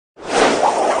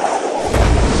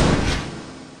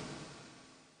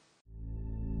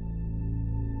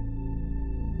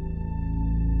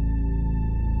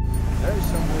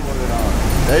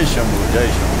Jai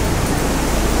Shri.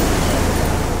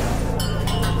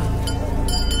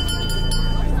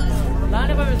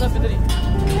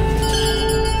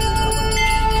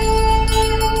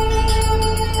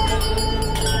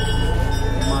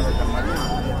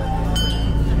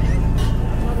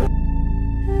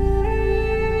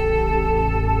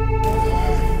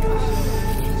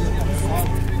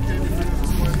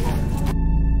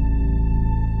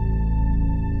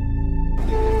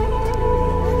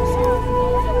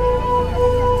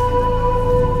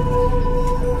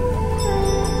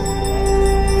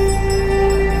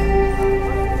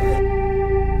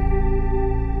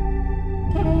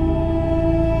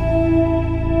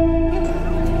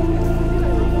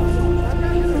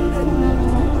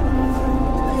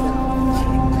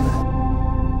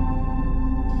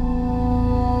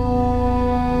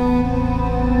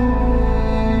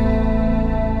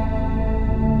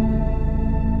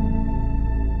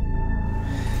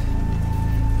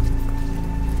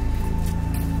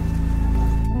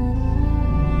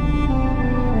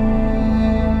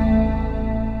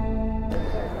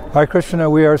 Hare Krishna,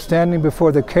 we are standing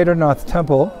before the Kedarnath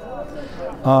temple,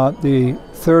 the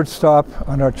third stop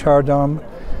on our Char Dham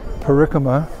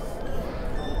Parikrama.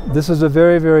 This is a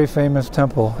very, very famous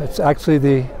temple. It's actually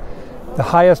the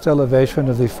highest elevation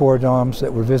of the four dhams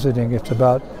that we're visiting. It's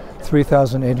about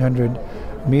 3,800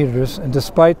 meters, and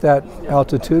despite that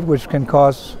altitude, which can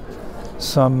cause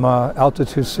some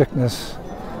altitude sickness,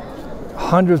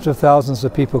 hundreds of thousands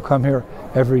of people come here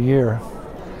every year.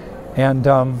 And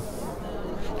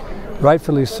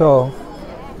rightfully so,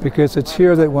 because it's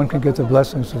here that one can get the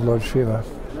blessings of Lord Shiva.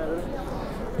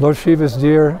 Lord Shiva is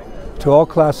dear to all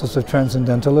classes of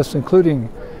transcendentalists, including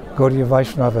Gaudiya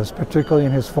Vaisnavas, particularly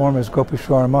in his form as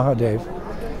Gopishwar Mahadev.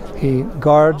 He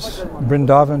guards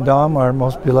Vrindavan Dham, our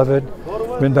most beloved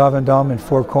Vrindavan Dham in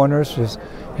four corners,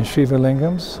 in Shiva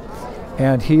lingams,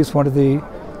 and he's one of the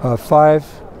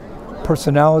 5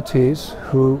 personalities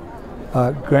who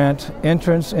grant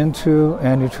entrance into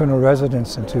and eternal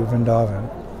residence into Vrindavan.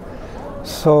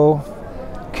 So,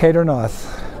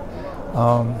 Kedarnath,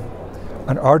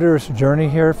 an arduous journey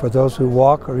here for those who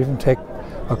walk or even take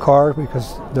a car,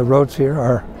 because the roads here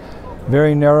are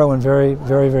very narrow and very,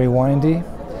 very, very windy.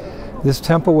 This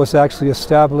temple was actually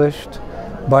established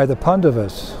by the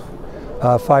Pandavas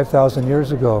 5,000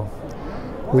 years ago.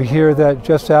 We hear that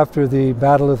just after the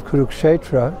Battle of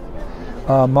Kurukshetra,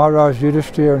 Maharaj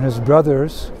Yudhishthira and his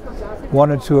brothers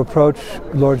wanted to approach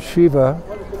Lord Shiva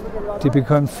to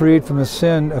become freed from the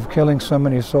sin of killing so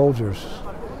many soldiers.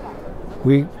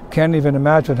 We can't even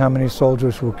imagine how many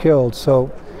soldiers were killed. So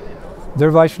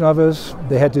they're Vaishnavas,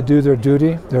 they had to do their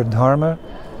duty, their dharma,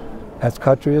 as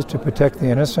Kshatriyas, to protect the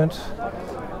innocent.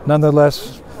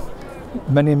 Nonetheless,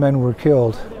 many men were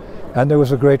killed, and there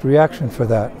was a great reaction for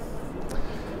that.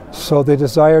 So they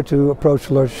desired to approach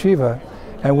Lord Shiva.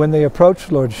 And when they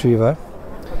approached Lord Shiva,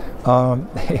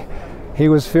 he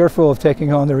was fearful of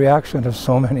taking on the reaction of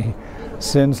so many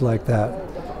sins like that.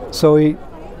 So he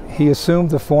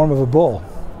assumed the form of a bull,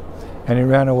 and he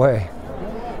ran away.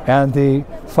 And the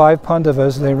 5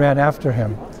 Pandavas, they ran after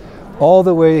him, all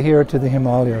the way here to the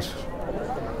Himalayas.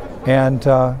 And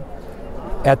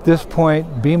at this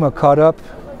point, Bhima caught up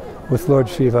with Lord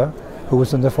Shiva, who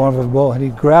was in the form of a bull, and he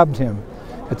grabbed him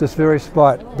at this very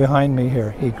spot behind me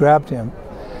here. He grabbed him.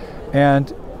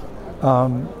 And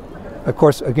of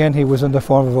course, again, he was in the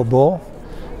form of a bull,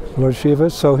 Lord Shiva,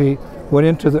 so he went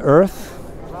into the earth,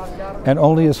 and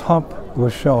only his hump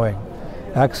was showing.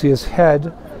 Actually, his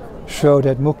head showed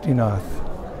at Muktinath.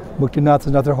 Muktinath is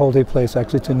another holy place,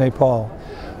 actually, to Nepal.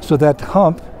 So that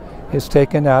hump is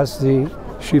taken as the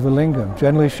Shiva lingam.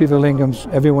 Generally, Shiva lingams,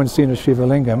 everyone's seen a Shiva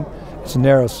lingam. It's a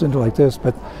narrow cinder like this,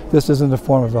 but this is in the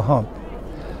form of a hump.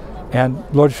 And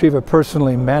Lord Shiva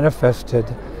personally manifested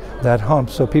that hump.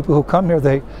 So people who come here,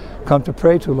 they come to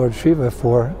pray to Lord Shiva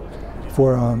for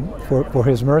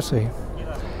his mercy.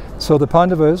 So the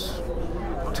Pandavas,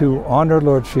 to honor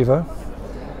Lord Shiva,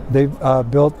 they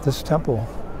built this temple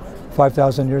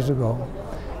 5,000 years ago.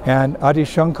 And Adi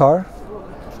Shankar,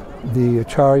 the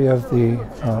acharya of the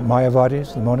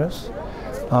Mayavadis, the monas,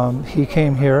 he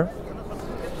came here,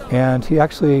 and he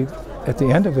actually, at the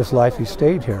end of his life, he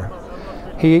stayed here.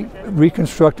 He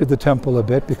reconstructed the temple a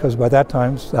bit, because by that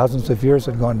time thousands of years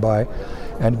had gone by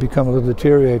and become a little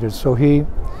deteriorated. So he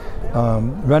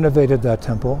renovated that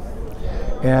temple,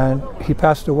 and he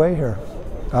passed away here.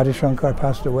 Adi Shankar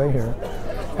passed away here.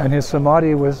 And his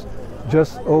samadhi was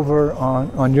just over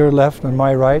on your left and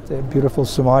my right, the beautiful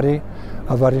samadhi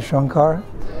of Adi Shankar.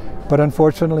 But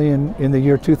unfortunately, in the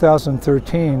year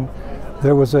 2013,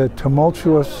 there was a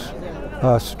tumultuous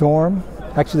storm.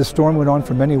 Actually, the storm went on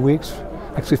for many weeks,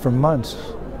 actually for months.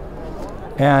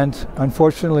 And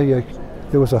unfortunately,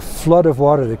 there was a flood of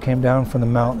water that came down from the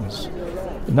mountains.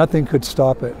 Nothing could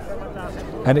stop it.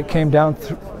 And it came down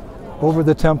over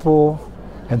the temple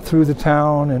and through the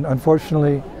town, and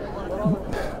unfortunately,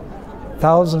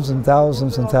 thousands and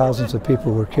thousands and thousands of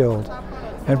people were killed.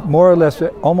 And more or less,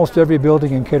 almost every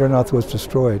building in Kedarnath was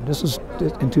destroyed. This is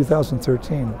in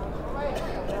 2013.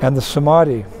 And the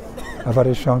samadhi of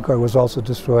Adi Shankar was also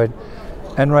destroyed.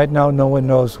 And right now, no one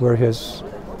knows where his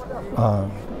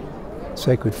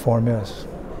sacred form is.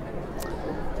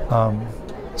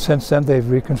 Since then, they've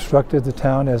reconstructed the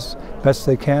town as best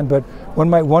they can, but one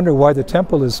might wonder why the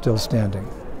temple is still standing.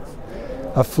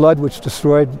 A flood which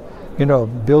destroyed,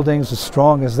 buildings as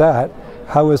strong as that,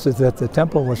 how is it that the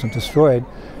temple wasn't destroyed?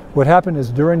 What happened is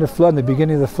during the flood, in the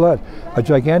beginning of the flood, a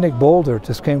gigantic boulder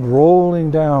just came rolling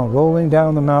down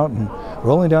the mountain,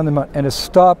 and it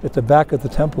stopped at the back of the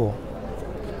temple.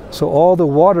 So all the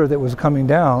water that was coming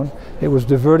down, it was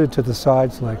diverted to the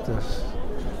sides like this,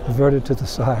 diverted to the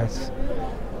sides.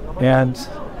 And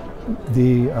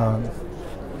the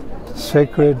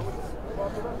sacred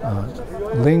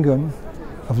lingam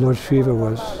of Lord Siva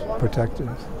was protected.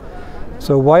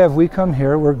 So why have we come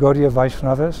here? We're Gaudiya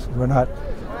Vaisnavas. We're not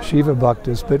Shiva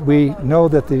Bhaktas, but we know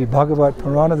that the Bhagavad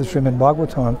Purana, the Srimad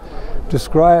Bhagavatam,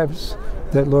 describes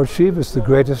that Lord Shiva is the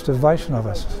greatest of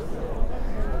Vaisnavas.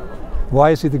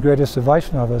 Why is he the greatest of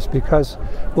Vaisnavas? Because,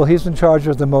 well, he's in charge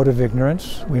of the mode of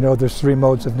ignorance. We know there's 3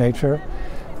 modes of nature,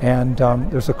 and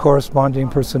there's a corresponding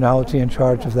personality in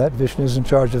charge of that. Vishnu is in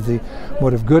charge of the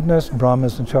mode of goodness, Brahma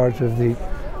is in charge of the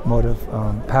mode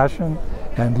of passion,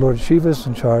 and Lord Shiva is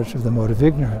in charge of the mode of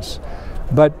ignorance.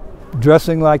 But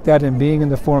dressing like that and being in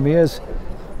the form he is,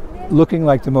 looking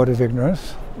like the mode of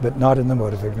ignorance, but not in the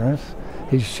mode of ignorance,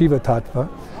 he's Shiva Tattva.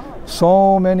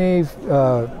 So many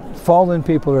fallen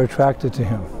people are attracted to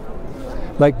him.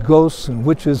 Like ghosts and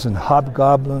witches and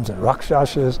hobgoblins and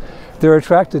rakshasas, they're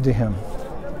attracted to him.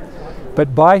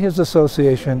 But by his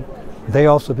association, they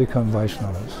also become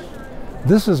Vaishnavas.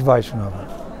 This is Vaishnava.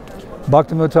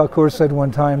 Bhaktivinoda Thakur said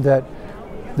one time that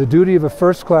the duty of a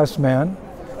first-class man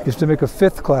is to make a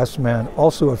fifth-class man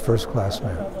also a first-class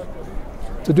man.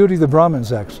 It's the duty of the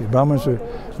Brahmins, actually. Brahmins are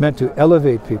meant to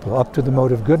elevate people up to the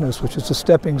mode of goodness, which is a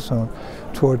stepping stone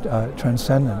toward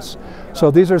transcendence.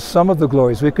 So these are some of the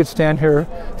glories. We could stand here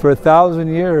for 1,000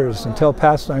 years and tell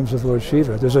pastimes of Lord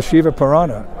Shiva. There's a Shiva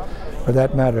Purana, for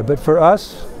that matter. But for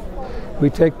us,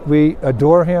 we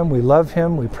adore him, we love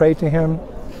him, we pray to him,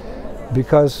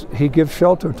 because he gives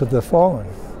shelter to the fallen,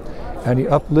 and he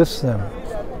uplifts them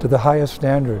to the highest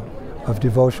standard of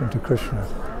devotion to Krishna.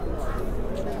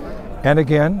 And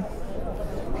again,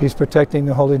 he's protecting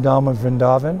the holy Dham of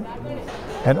Vrindavan,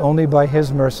 and only by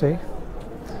his mercy,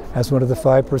 as one of the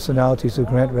 5 personalities who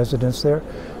grant residence there,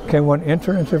 can one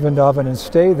enter into Vrindavan and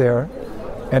stay there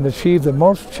and achieve the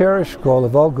most cherished goal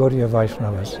of all Gaudiya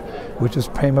Vaishnavas, which is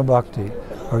Prema Bhakti,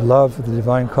 or love for the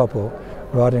divine couple,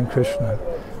 Radha and Krishna.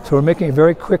 So we're making a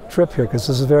very quick trip here because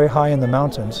this is very high in the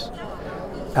mountains.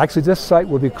 Actually, this site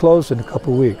will be closed in a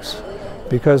couple weeks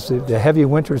because the heavy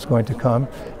winter is going to come,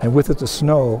 and with it the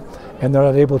snow, and they're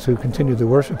not able to continue the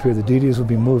worship here. The deities will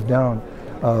be moved down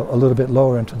a little bit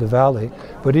lower into the valley.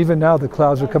 But even now the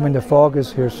clouds are coming, the fog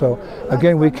is here. So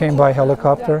again, we came by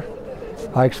helicopter.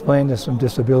 I explained there's some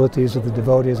disabilities of the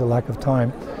devotees, a lack of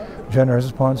time, generous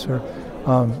sponsor.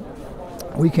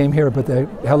 We came here, but the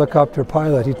helicopter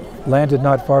pilot, he landed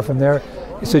not far from there.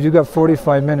 He said, "You got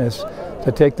 45 minutes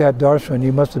to take that darshan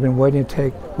you must have been waiting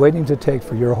to take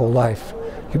for your whole life.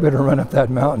 You better run up that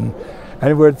mountain."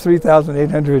 And we're at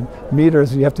 3,800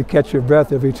 meters. You have to catch your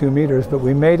breath every 2 meters. But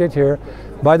we made it here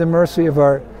by the mercy of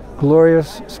our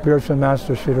glorious spiritual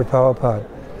master, Srila Prabhupada.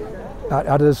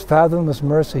 Out of his fathomless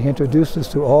mercy, he introduced us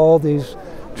to all these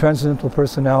transcendental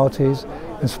personalities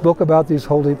and spoke about these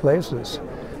holy places.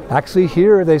 Actually,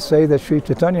 here they say that Sri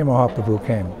Chaitanya Mahaprabhu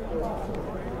came.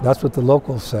 That's what the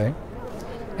locals say.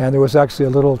 And there was actually a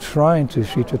little shrine to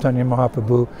Sri Chaitanya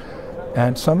Mahaprabhu,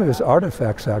 and some of his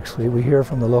artifacts, actually, we hear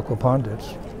from the local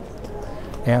pandits.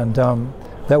 And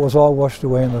that was all washed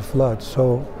away in the flood.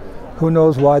 So who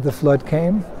knows why the flood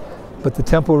came, but the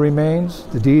temple remains,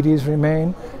 the deities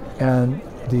remain, and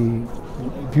the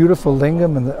beautiful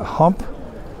lingam and the hump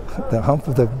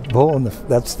of the bull, and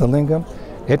that's the lingam,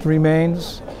 it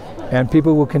remains. And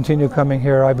people will continue coming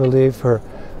here, I believe, for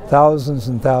thousands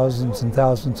and thousands and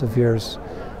thousands of years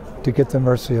to get the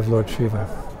mercy of Lord Shiva.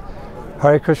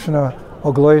 Hare Krishna,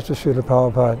 all glories to Srila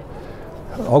Prabhupada,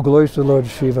 all glories to Lord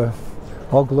Shiva,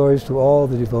 all glories to all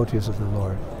the devotees of the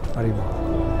Lord. Hare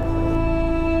Bol.